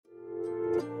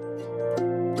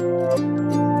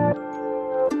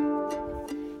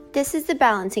This is the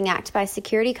Balancing Act by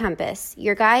Security Compass,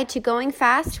 your guide to going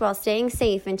fast while staying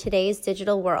safe in today's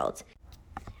digital world.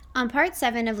 On Part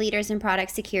 7 of Leaders in Product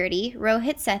Security,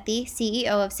 Rohit Sethi, CEO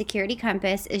of Security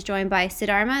Compass, is joined by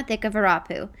Sudharma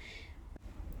Thikkavarapu.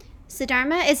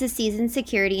 Sudharma is a seasoned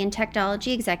security and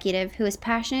technology executive who is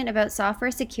passionate about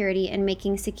software security and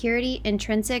making security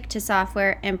intrinsic to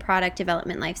software and product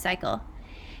development lifecycle.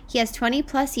 He has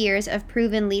 20-plus years of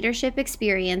proven leadership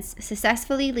experience,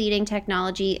 successfully leading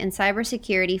technology and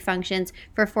cybersecurity functions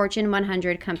for Fortune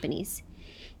 100 companies.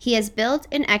 He has built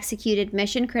and executed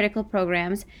mission-critical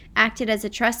programs, acted as a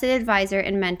trusted advisor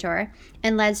and mentor,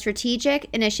 and led strategic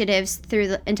initiatives through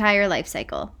the entire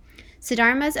lifecycle.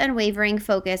 Sudharma's unwavering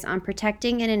focus on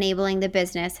protecting and enabling the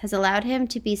business has allowed him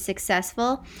to be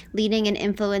successful, leading and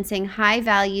influencing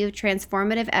high-value,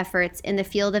 transformative efforts in the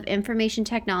field of information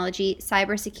technology,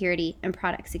 cybersecurity, and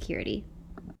product security.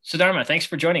 Sudharma, thanks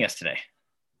for joining us today.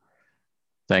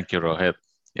 Thank you, Rohit.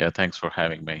 Yeah, thanks for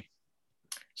having me.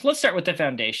 So let's start with the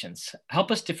foundations. Help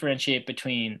us differentiate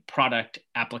between product,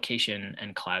 application,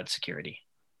 and cloud security.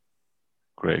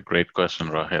 Great question,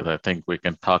 Rohit. I think we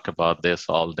can talk about this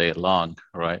all day long,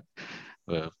 right?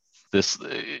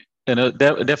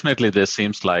 Definitely there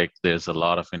seems like there's a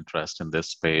lot of interest in this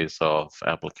space of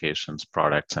applications,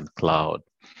 products, and cloud.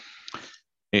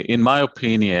 In my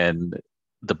opinion,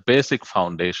 the basic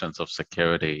foundations of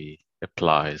security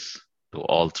applies to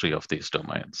all three of these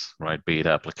domains, right? Be it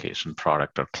application,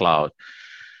 product, or cloud.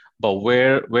 But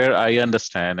where I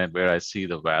understand and where I see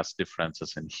the vast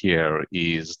differences in here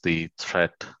is the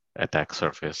threat attack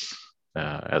surface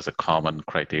as a common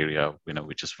criteria,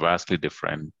 which is vastly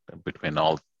different between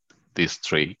all these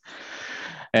three,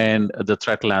 and the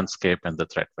threat landscape and the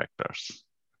threat vectors.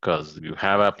 Because you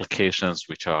have applications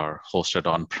which are hosted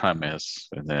on premise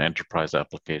in the enterprise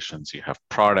applications, you have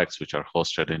products which are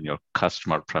hosted in your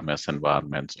customer premise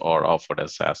environments or offered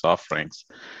as SaaS offerings,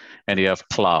 and you have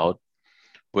cloud,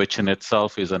 which in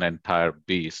itself is an entire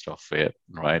beast of it,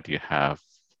 right? You have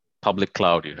public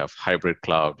cloud, you have hybrid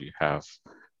cloud, you have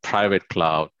private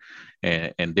cloud,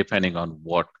 and depending on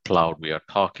what cloud we are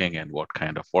talking and what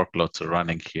kind of workloads are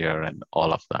running here and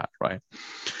all of that, right?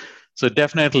 So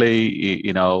definitely,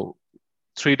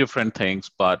 three different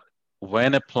things, but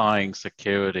when applying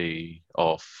security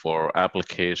for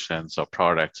applications or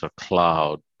products or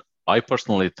cloud, I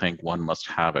personally think one must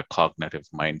have a cognitive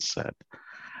mindset,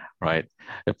 right?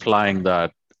 Applying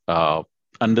that,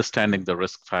 understanding the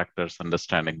risk factors,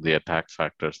 understanding the attack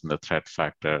factors and the threat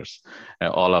factors,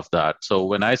 and all of that. So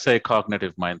when I say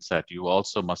cognitive mindset, you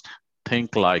also must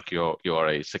think like you're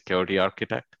a security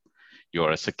architect,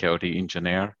 you're a security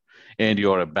engineer, and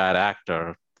you're a bad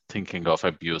actor thinking of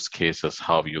abuse cases,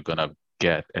 how you're going to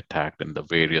get attacked and the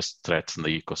various threats in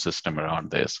the ecosystem around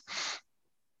this.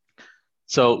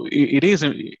 So it is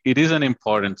an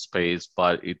important space,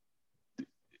 but it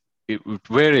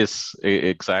varies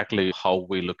exactly how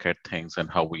we look at things and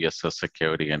how we assess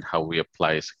security and how we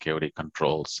apply security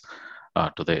controls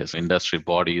to this. Industry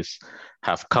bodies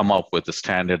have come up with a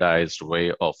standardized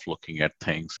way of looking at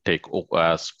things. Take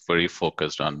OS, very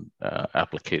focused on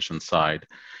application side,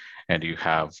 and you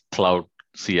have Cloud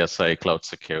CSI, Cloud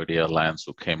Security Alliance,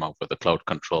 who came up with the cloud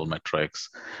control metrics.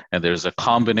 And there's a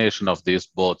combination of these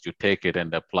both. You take it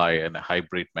and apply in a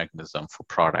hybrid mechanism for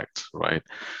products, right?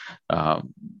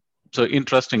 So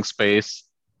interesting space.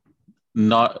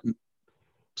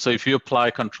 So if you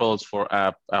apply controls for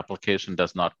application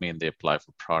does not mean they apply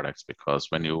for products,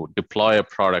 because when you deploy a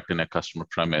product in a customer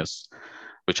premise,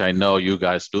 which I know you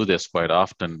guys do this quite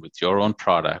often with your own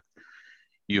product,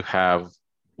 you have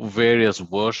various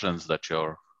versions that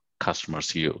your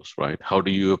customers use, right? How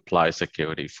do you apply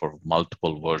security for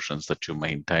multiple versions that you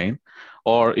maintain?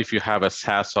 Or if you have a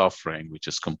SaaS offering, which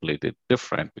is completely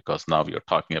different because now you're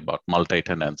talking about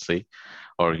multi-tenancy,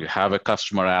 or you have a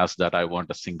customer ask that I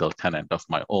want a single tenant of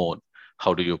my own,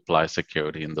 how do you apply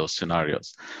security in those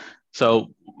scenarios?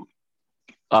 So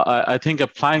I think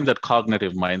applying that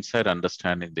cognitive mindset,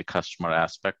 understanding the customer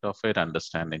aspect of it,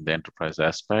 understanding the enterprise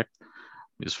aspect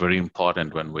is very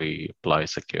important when we apply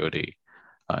security.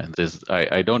 And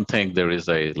I don't think there is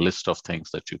a list of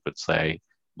things that you could say,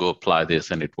 go apply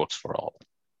this and it works for all.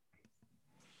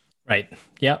 Right.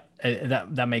 Yeah,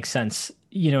 that makes sense.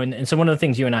 And so one of the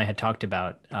things you and I had talked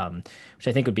about, which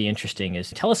I think would be interesting,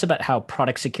 is tell us about how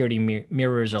product security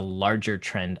mirrors a larger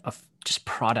trend of just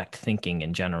product thinking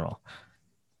in general.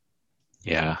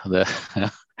 Yeah,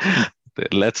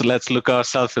 let's look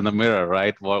ourselves in the mirror,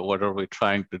 right? What are we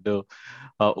trying to do?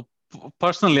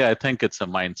 Personally, I think it's a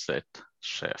mindset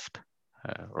shift.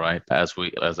 right? As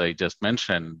I just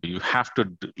mentioned, you have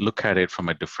to look at it from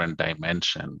a different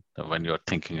dimension when you're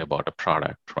thinking about a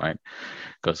product, right?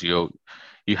 Because you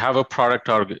have a product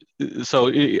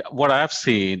what I've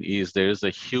seen is there's a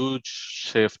huge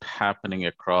shift happening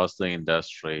across the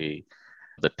industry,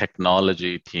 the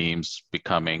technology teams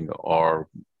becoming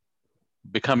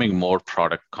more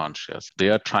product conscious. They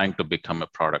are trying to become a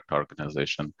product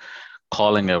organization,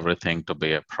 calling everything to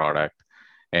be a product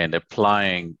and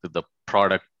applying the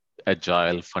product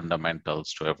agile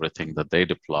fundamentals to everything that they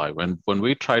deploy. When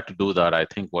we try to do that, I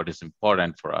think what is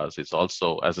important for us is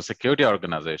also, as a security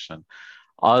organization,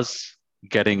 us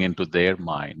getting into their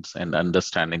minds and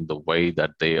understanding the way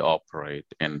that they operate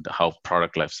and how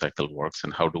product lifecycle works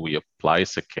and how do we apply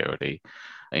security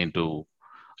into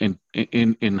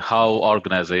in how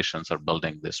organizations are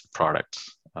building these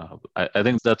products. I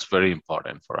think that's very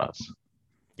important for us.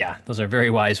 Yeah, those are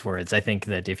very wise words. I think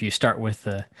that if you start with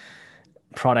the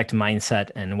product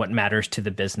mindset and what matters to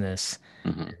the business,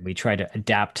 we try to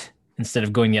adapt instead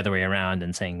of going the other way around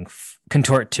and saying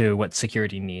contort to what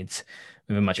security needs,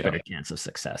 we have a much better chance of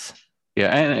success.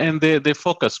 Yeah, and they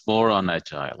focus more on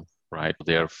agile, right?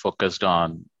 They're focused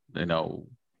on,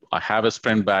 I have a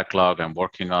sprint backlog, I'm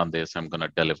working on this, I'm going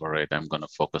to deliver it, I'm going to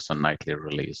focus on nightly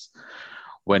release.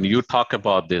 When you talk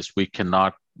about this,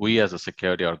 we as a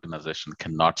security organization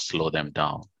cannot slow them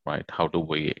down, right? How do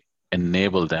we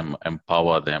enable them,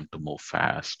 empower them to move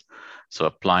fast? So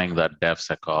applying that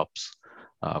DevSecOps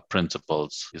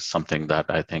principles is something that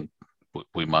I think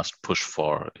we must push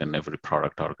for in every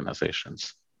product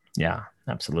organizations. Yeah,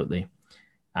 absolutely.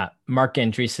 Mark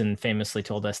Andreessen famously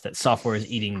told us that software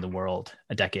is eating the world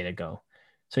a decade ago.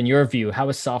 So in your view, how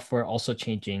is software also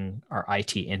changing our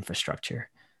IT infrastructure?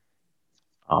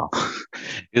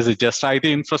 Is it just IT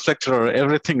infrastructure or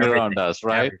everything around us,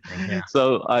 right? Yeah.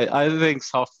 So I think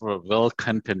software will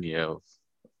continue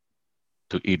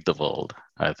to eat the world.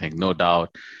 I think, no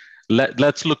doubt.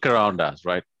 Let's look around us,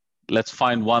 right? Let's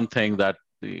find one thing that,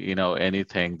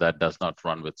 anything that does not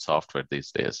run with software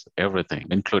these days, everything,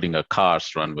 including our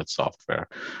cars run with software,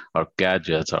 our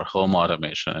gadgets, our home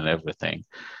automation and everything.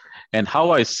 And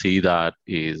how I see that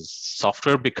is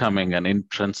software becoming an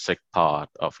intrinsic part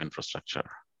of infrastructure.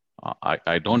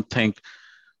 I don't think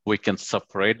we can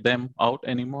separate them out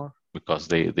anymore because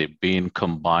they've been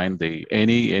combined.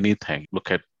 Anything.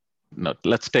 Look at,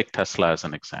 let's take Tesla as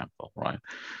an example, right?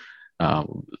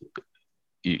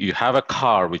 You have a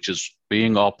car which is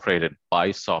being operated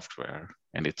by software,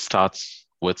 and it starts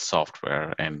with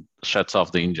software and shuts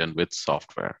off the engine with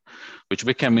software, which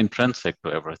became intrinsic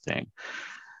to everything.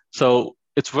 So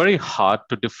it's very hard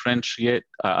to differentiate.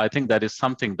 I think that is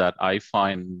something that I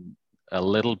find a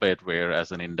little bit where,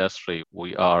 as an industry,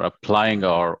 we are applying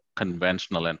our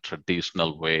conventional and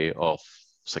traditional way of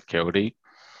security.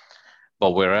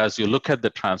 But whereas you look at the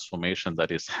transformation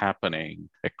that is happening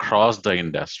across the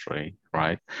industry,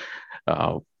 right?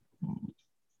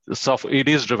 It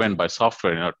is driven by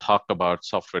software. Talk about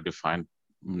software-defined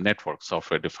network,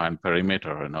 software-defined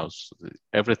perimeter.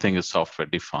 Everything is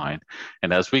software-defined.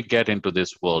 And as we get into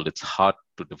this world, it's hard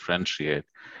to differentiate.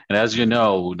 And as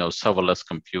serverless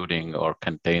computing or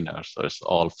containers, so it's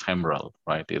all ephemeral,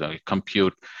 right?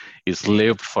 Compute is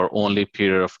lived for only a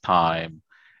period of time,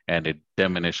 and it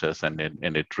diminishes and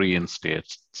it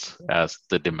reinstates as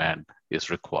the demand is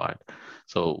required.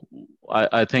 So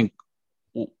I think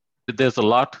there's a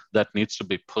lot that needs to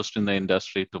be pushed in the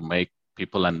industry to make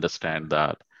people understand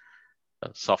that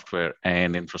software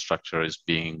and infrastructure is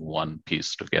being one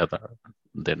piece together.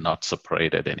 They're not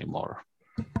separated anymore.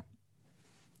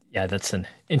 Yeah, that's an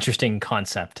interesting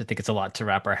concept. I think it's a lot to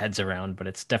wrap our heads around, but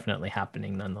it's definitely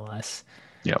happening nonetheless.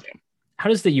 Yeah. How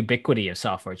does the ubiquity of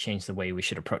software change the way we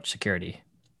should approach security?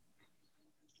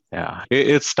 Yeah,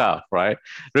 it's tough, right?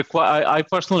 I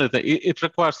personally think it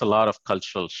requires a lot of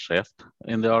cultural shift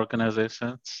in the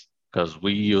organizations because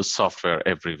we use software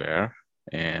everywhere,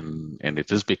 and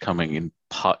it is becoming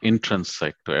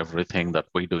intrinsic to everything that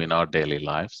we do in our daily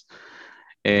lives.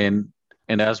 And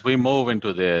as we move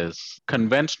into this,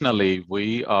 conventionally,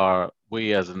 we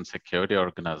as in security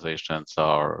organizations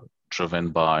are driven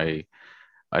by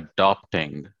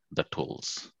adopting the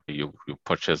tools. You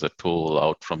purchase a tool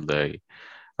out from the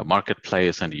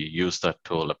marketplace and you use that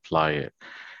tool, apply it.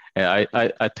 And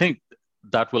I think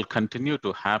that will continue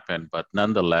to happen, but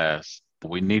nonetheless,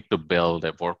 we need to build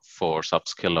a workforce,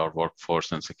 upskill our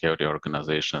workforce in security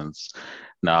organizations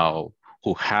now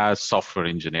who has software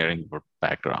engineering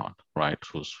background, right?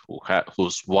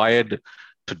 Who's wired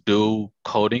to do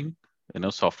coding,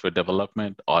 software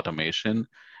development, automation,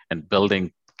 and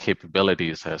building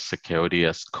capabilities as security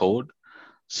as code,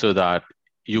 so that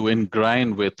you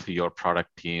ingrain with your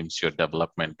product teams, your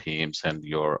development teams, and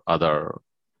your other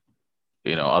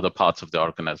parts of the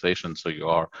organization. So you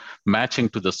are matching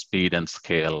to the speed and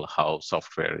scale how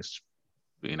software is,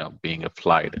 being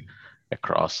applied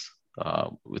across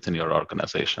within your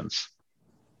organizations.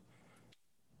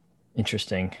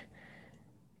 Interesting.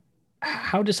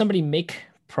 How does somebody make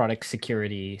product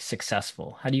security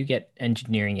successful? How do you get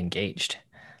engineering engaged?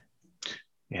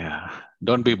 Yeah,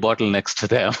 don't be bottlenecks to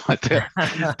them.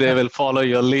 They will follow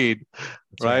your lead,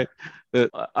 right?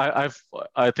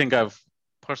 I think I've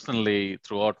personally,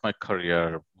 throughout my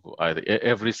career,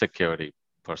 every security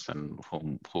person,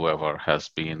 whoever has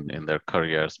been in their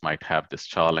careers, might have this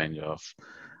challenge of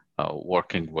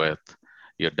working with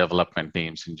your development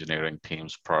teams, engineering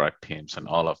teams, product teams, and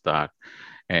all of that.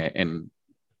 And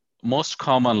most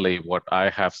commonly, what I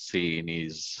have seen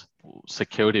is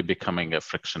security becoming a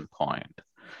friction point,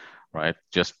 right?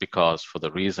 Just because for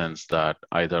the reasons that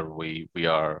either we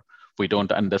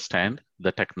don't understand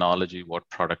the technology, what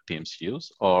product teams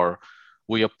use, or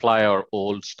we apply our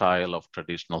old style of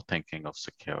traditional thinking of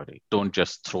security. Don't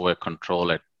just throw a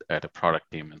control at a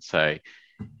product team and say,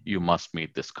 you must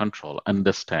meet this control.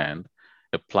 Understand,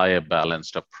 apply a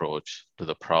balanced approach to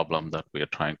the problem that we are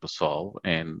trying to solve,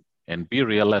 and be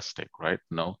realistic, right?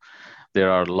 No,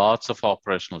 there are lots of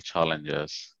operational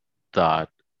challenges that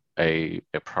a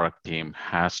product team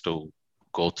has to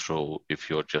go through if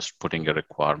you're just putting a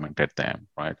requirement at them,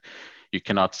 right? You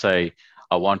cannot say,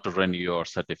 I want to renew your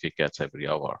certificates every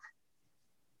hour,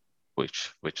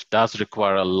 which does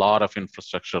require a lot of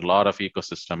infrastructure, a lot of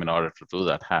ecosystem in order to do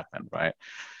that happen, right?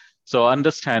 So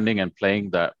understanding and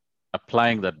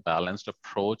applying that balanced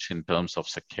approach in terms of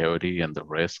security and the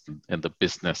risk and the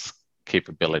business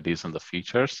capabilities and the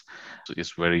features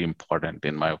is very important,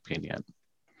 in my opinion.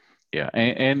 Yeah,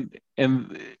 and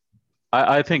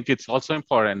I think it's also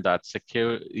important that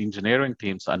secure engineering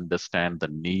teams understand the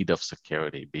need of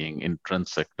security being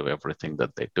intrinsic to everything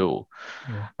that they do.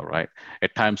 Yeah. All right.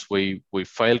 At times we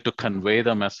fail to convey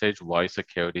the message why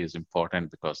security is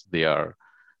important because they're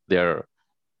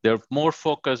more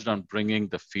focused on bringing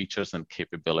the features and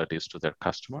capabilities to their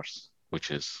customers,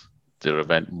 which is their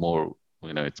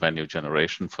it's value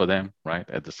generation for them, right?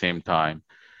 At the same time,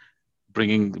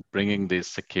 bringing these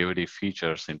security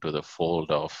features into the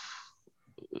fold of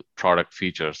product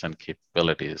features and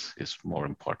capabilities is more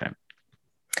important.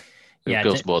 It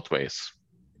goes both ways.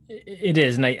 It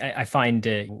is, and I find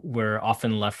we're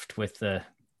often left with the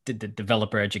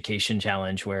developer education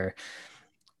challenge where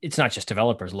it's not just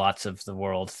developers. Lots of the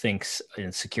world thinks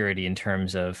in security in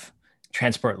terms of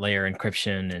transport layer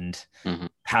encryption and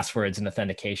passwords and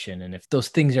authentication. And if those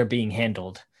things are being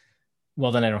handled,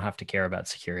 well, then I don't have to care about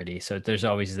security. So there's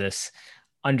always this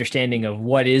understanding of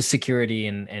what is security,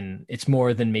 and it's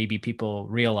more than maybe people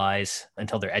realize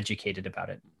until they're educated about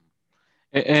it.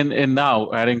 And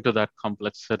now adding to that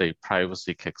complexity,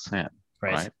 privacy kicks in,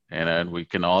 right? And we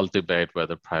can all debate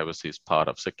whether privacy is part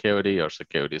of security or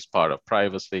security is part of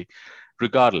privacy.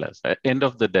 Regardless, at the end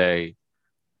of the day,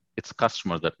 it's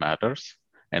customer that matters,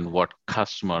 and what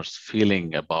customers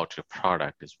feeling about your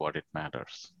product is what it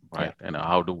matters, right? Yeah. And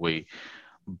how do we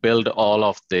build all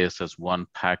of this as one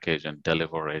package and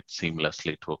deliver it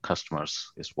seamlessly to our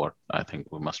customers is what I think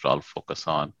we must all focus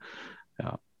on.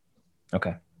 Yeah.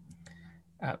 Okay.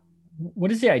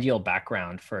 What is the ideal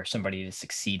background for somebody to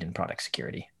succeed in product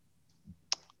security?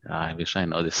 I wish I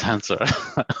know this answer.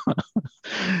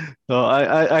 No,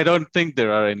 I don't think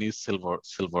there are any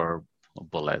silver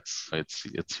bullets.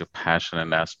 It's your passion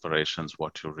and aspirations,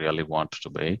 what you really want to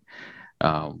be.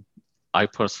 I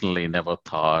personally never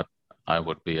thought I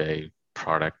would be a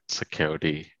product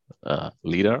security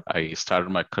leader. I started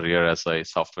my career as a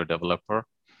software developer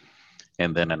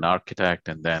and then an architect,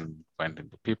 and then went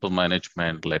into people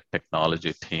management, led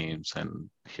technology teams, and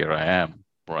here I am,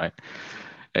 right?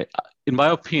 In my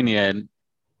opinion,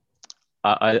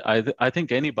 I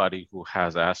think anybody who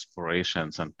has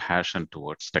aspirations and passion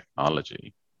towards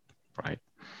technology, right?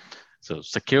 So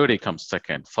security comes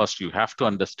second. First, you have to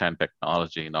understand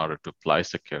technology in order to apply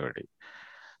security.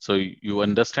 So you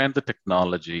understand the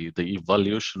technology, the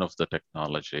evolution of the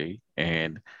technology,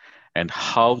 and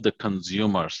how the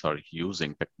consumers are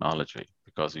using technology.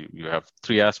 Because you have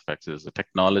three aspects: there's the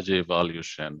technology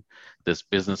evolution, there's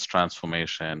business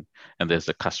transformation, and there's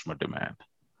the customer demand,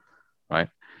 right?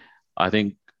 I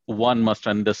think one must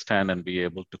understand and be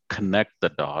able to connect the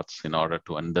dots in order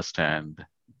to understand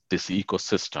this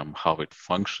ecosystem, how it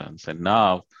functions. And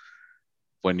now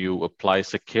when you apply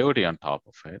security on top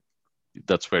of it,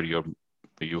 that's where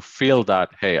you feel that,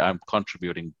 hey, I'm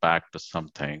contributing back to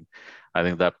something. I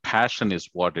think that passion is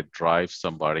what it drives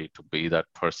somebody to be that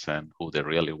person who they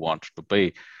really want to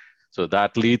be. So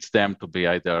that leads them to be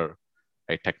either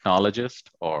a technologist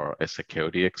or a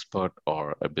security expert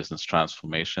or a business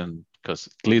transformation, because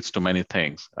it leads to many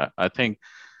things. I think,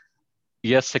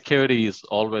 yes, security is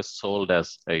always sold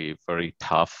as a very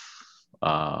tough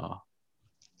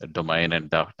domain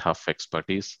and tough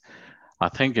expertise. I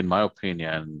think, in my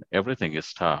opinion, everything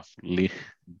is tough.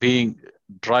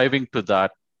 Driving to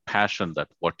that passion, that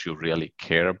what you really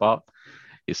care about,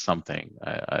 is something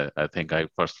I think, I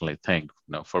personally think,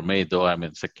 for me, though I'm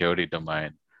in security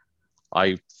domain,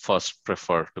 I first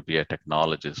prefer to be a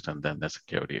technologist and then a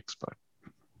security expert.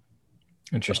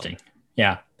 Interesting. So.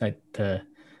 Yeah, that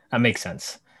makes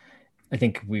sense. I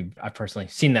think I've personally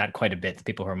seen that quite a bit. The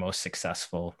people who are most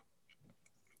successful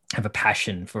have a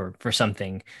passion for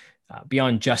something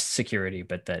beyond just security,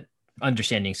 but that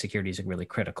understanding security is a really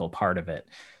critical part of it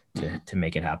to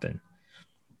make it happen.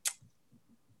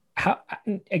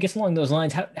 I guess along those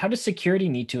lines, how does security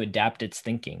need to adapt its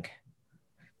thinking?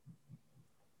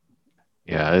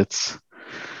 Yeah,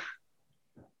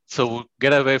 so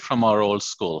get away from our old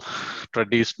school,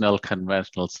 traditional,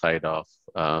 conventional side of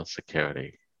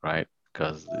security, right?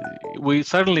 Because we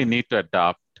certainly need to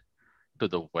adapt to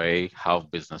the way how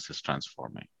business is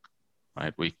transforming,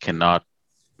 right? We cannot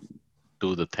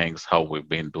do the things how we've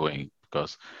been doing,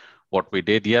 because what we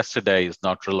did yesterday is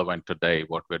not relevant today.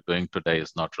 What we're doing today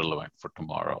is not relevant for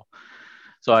tomorrow.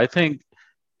 So I think,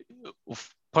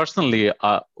 personally,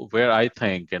 where I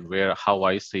think and how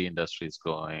I see industries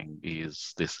going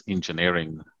is this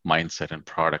engineering mindset and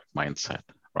product mindset,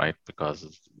 right?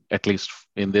 Because at least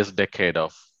in this decade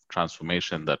of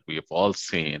transformation that we've all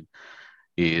seen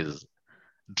is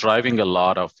driving a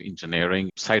lot of engineering.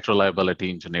 Site reliability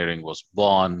engineering was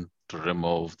born to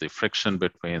remove the friction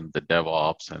between the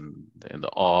DevOps and the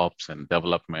ops and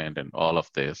development and all of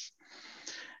this.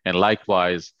 And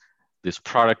likewise, these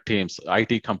product teams,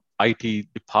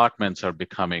 IT departments are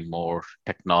becoming more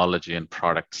technology and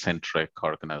product-centric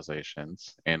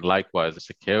organizations. And likewise, the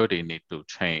security need to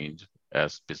change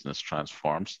as business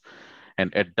transforms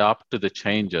and adapt to the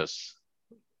changes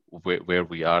where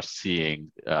we are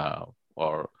seeing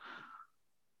or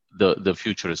the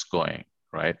future is going,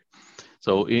 right?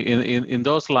 So in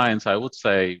those lines, I would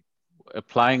say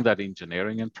applying that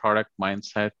engineering and product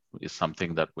mindset is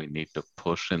something that we need to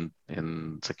push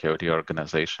in security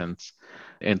organizations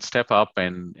and step up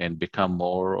and become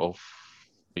more of,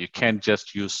 you can't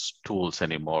just use tools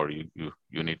anymore. You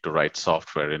need to write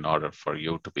software in order for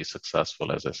you to be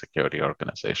successful as a security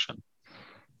organization.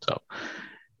 So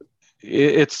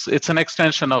it's an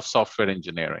extension of software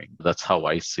engineering. That's how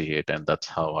I see it, and that's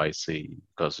how I see,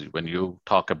 because when you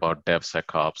talk about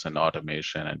DevSecOps and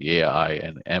automation and AI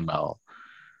and ML,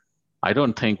 I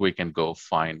don't think we can go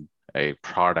find a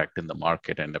product in the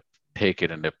market and take it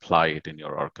and apply it in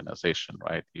your organization,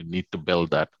 right? You need to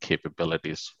build that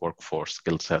capabilities, workforce,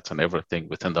 skill sets, and everything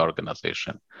within the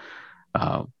organization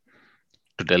to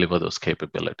deliver those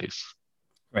capabilities.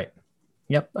 Right.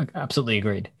 Yep, absolutely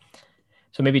agreed.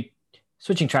 So maybe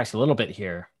switching tracks a little bit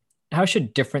here, how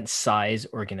should different size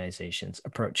organizations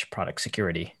approach product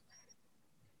security?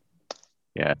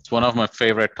 Yeah, it's one of my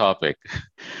favorite topics.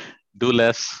 Do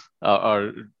less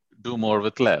or do more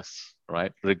with less,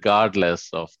 right? Regardless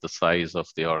of the size of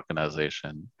the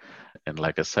organization. And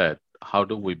like I said, how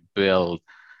do we build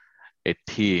a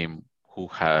team who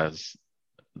has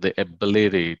the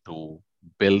ability to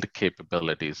build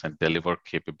capabilities and deliver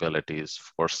capabilities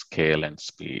for scale and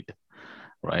speed,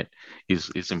 right,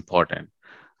 is important.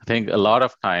 I think a lot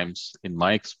of times, in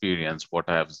my experience, what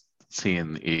I've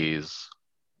seen is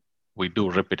we do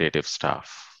repetitive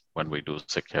stuff when we do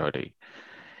security.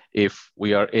 If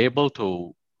we are able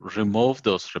to remove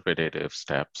those repetitive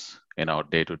steps in our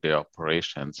day-to-day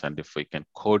operations, and if we can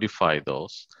codify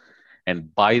those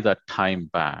and buy that time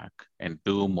back and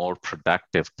do more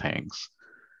productive things,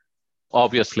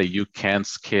 obviously you can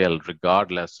scale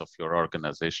regardless of your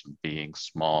organization being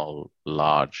small,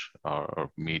 large, or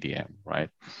medium, right?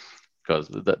 Because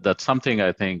that's something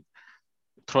I think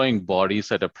throwing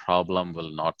bodies at a problem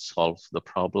will not solve the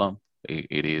problem.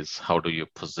 It is how do you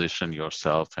position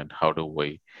yourself and how do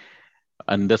we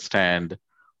understand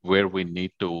where we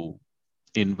need to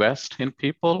invest in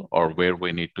people or where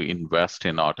we need to invest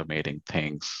in automating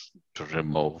things to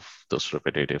remove those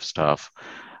repetitive stuff.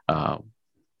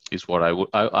 Is what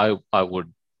I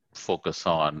would focus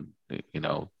on.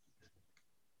 I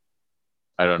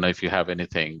don't know if you have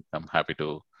anything. I'm happy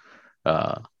to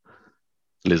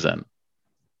listen.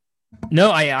 No,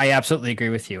 I absolutely agree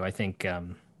with you. I think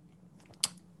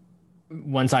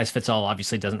one size fits all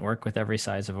obviously doesn't work with every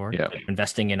size of org. Yeah.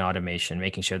 Investing in automation,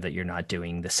 making sure that you're not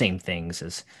doing the same things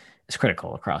is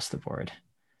critical across the board.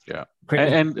 Yeah.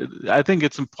 And I think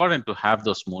it's important to have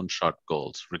those moonshot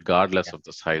goals, regardless of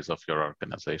the size of your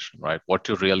organization, right? What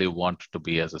you really want to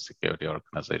be as a security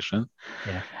organization.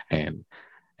 Yeah.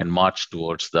 And march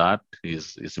towards that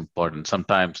is important.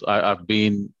 Sometimes I've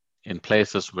been in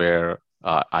places where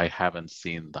I haven't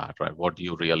seen that, right? What do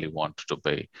you really want to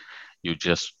be? You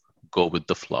just go with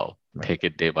the flow, right. Take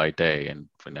it day by day. And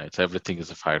it's everything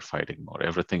is a firefighting mode.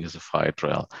 Everything is a fire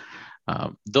drill.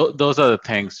 Those are the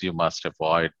things you must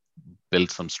avoid. Build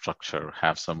some structure,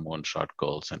 have some moonshot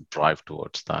goals, and drive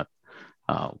towards that.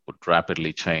 Would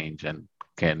rapidly change, and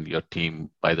can your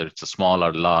team, whether it's a small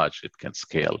or large, it can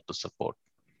scale to support.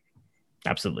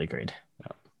 Absolutely agreed.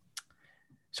 Yeah.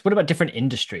 So what about different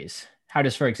industries? How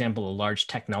does, for example, a large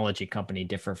technology company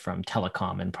differ from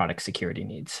telecom and product security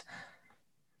needs?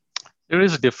 There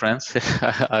is a difference.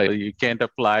 You can't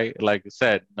apply, like you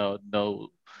said, no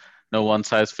one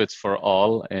size fits for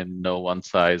all, and no one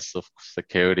size of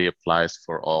security applies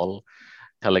for all.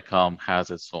 Telecom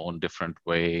has its own different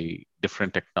way,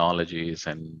 different technologies,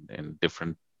 and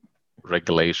different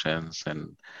regulations,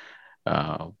 and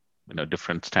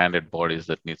different standard bodies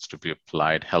that needs to be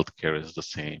applied. Healthcare is the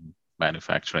same.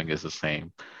 Manufacturing is the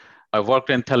same. I've worked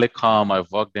in telecom.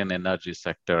 I've worked in energy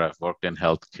sector. I've worked in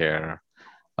healthcare,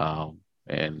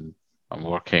 and I'm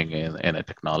working in a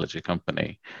technology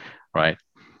company, right?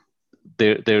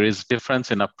 There is difference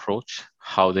in approach,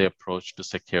 how they approach to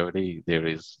security. There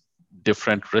is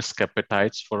different risk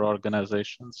appetites for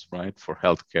organizations, right? For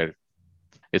healthcare,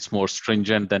 it's more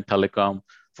stringent than telecom.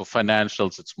 For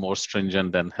financials, it's more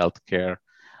stringent than healthcare.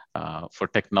 For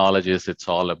technologies, it's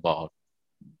all about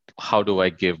how do I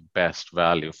give best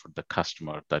value for the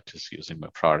customer that is using my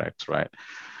products, right?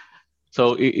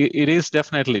 So it is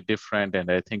definitely different, and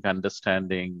I think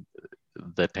understanding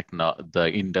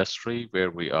the industry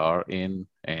where we are in,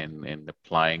 and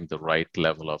applying the right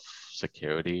level of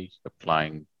security,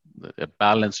 applying a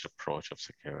balanced approach of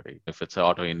security. If it's an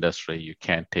auto industry, you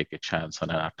can't take a chance on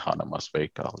an autonomous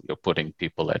vehicle. You're putting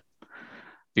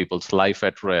people's life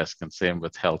at risk, and same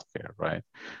with healthcare, right?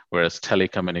 Whereas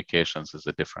telecommunications is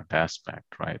a different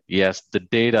aspect, right? Yes, the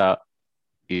data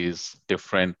is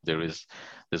different. There's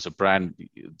a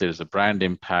brand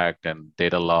impact and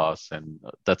data loss, and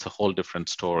that's a whole different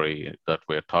story that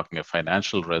we're talking a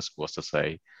financial risk versus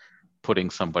putting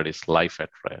somebody's life at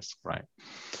risk, right?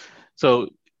 So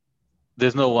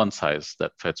there's no one size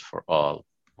that fits for all.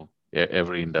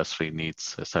 Every industry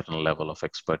needs a certain level of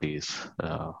expertise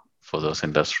for those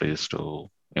industries to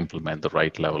implement the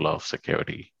right level of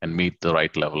security and meet the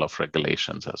right level of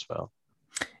regulations as well.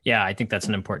 Yeah, I think that's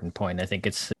an important point. I think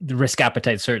the risk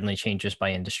appetite certainly changes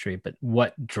by industry, but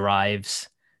what drives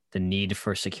the need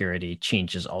for security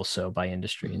changes also by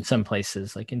industry. In some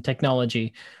places, like in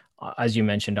technology, as you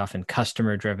mentioned, often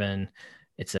customer driven,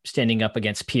 it's standing up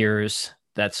against peers,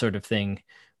 that sort of thing.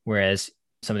 Whereas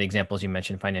some of the examples you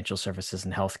mentioned, financial services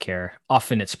and healthcare,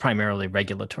 often it's primarily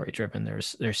regulatory driven.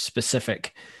 There's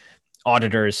specific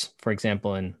auditors, for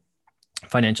example, in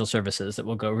financial services that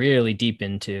will go really deep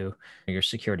into your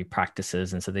security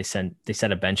practices, and so they set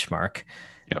a benchmark.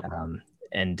 Yep.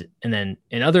 And then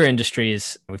in other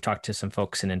industries, we've talked to some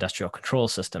folks in industrial control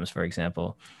systems, for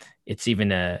example. It's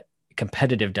even a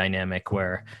competitive dynamic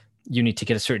where you need to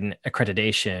get a certain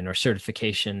accreditation or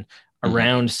certification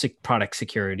around product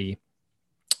security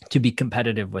to be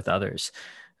competitive with others.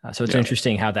 So it's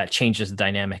interesting how that changes the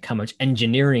dynamic, how much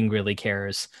engineering really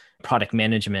cares. Product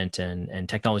management and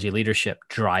technology leadership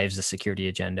drives the security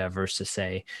agenda versus,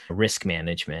 say, risk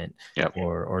management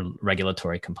or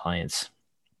regulatory compliance.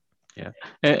 Yeah,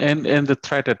 and the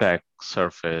threat attack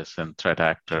surface and threat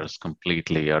actors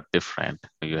completely are different.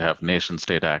 You have nation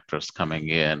state actors coming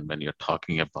in when you're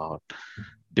talking about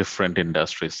different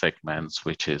industry segments,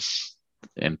 which is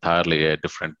entirely a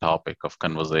different topic of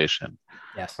conversation.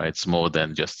 Yes, right? It's more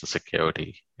than just the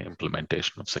security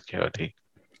implementation of security.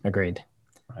 Agreed.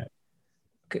 Right.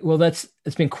 Okay, well, it's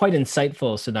been quite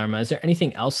insightful, Sudharma. Is there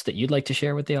anything else that you'd like to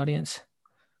share with the audience?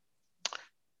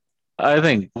 I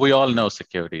think we all know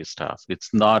security is tough.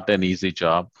 It's not an easy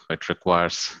job. It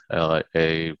requires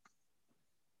it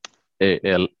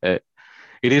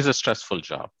is a stressful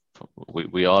job.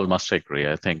 We all must agree.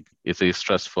 I think it is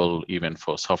stressful even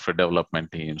for software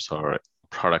development teams or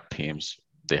product teams.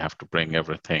 They have to bring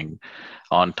everything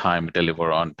on time,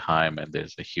 deliver on time, and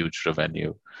there's a huge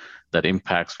revenue that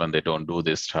impacts when they don't do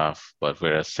this stuff. But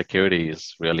whereas security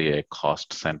is really a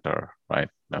cost center, right?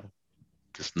 No,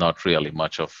 there's not really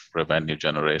much of revenue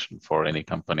generation for any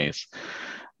companies.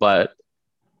 But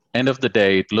end of the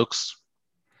day, it looks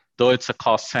though it's a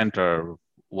cost center,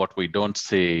 what we don't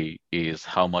see is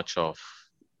how much of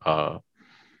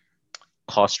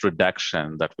cost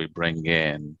reduction that we bring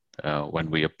in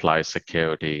when we apply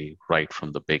security right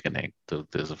from the beginning.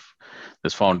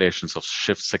 There's foundations of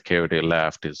shift security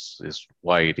left is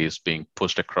why it is being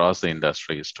pushed across the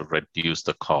industry, is to reduce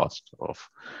the cost of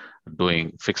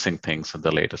fixing things at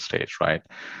the later stage, right?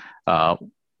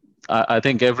 I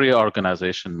think every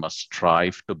organization must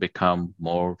strive to become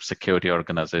more, security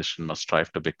organization must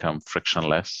strive to become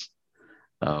frictionless,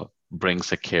 bring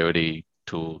security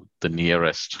to the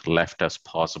nearest left as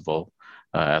possible,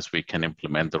 as we can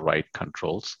implement the right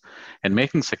controls, and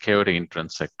making security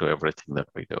intrinsic to everything that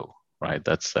we do, right?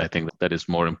 I think that is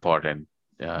more important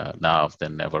now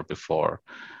than ever before.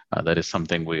 That is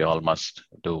something we all must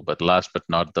do. But last but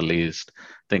not the least, I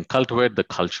think cultivate the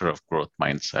culture of growth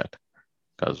mindset,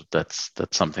 because that's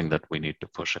something that we need to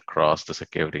push across the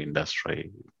security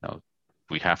industry.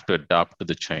 We have to adapt to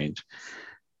the change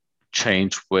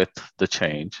with the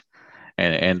change,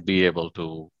 and be able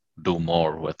to do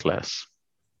more with less.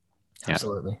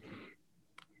 Absolutely.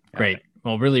 Yeah. Great.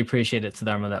 Well, really appreciate it,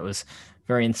 Sudharma. That was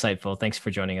very insightful. Thanks for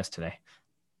joining us today.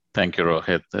 Thank you,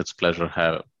 Rohit. It's a pleasure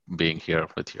being here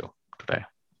with you today.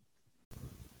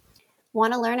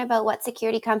 Want to learn about what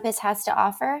Security Compass has to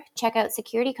offer? Check out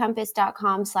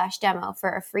securitycompass.com/demo for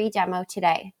a free demo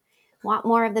today. Want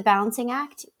more of the balancing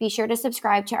act? Be sure to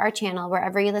subscribe to our channel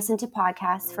wherever you listen to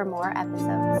podcasts for more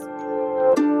episodes.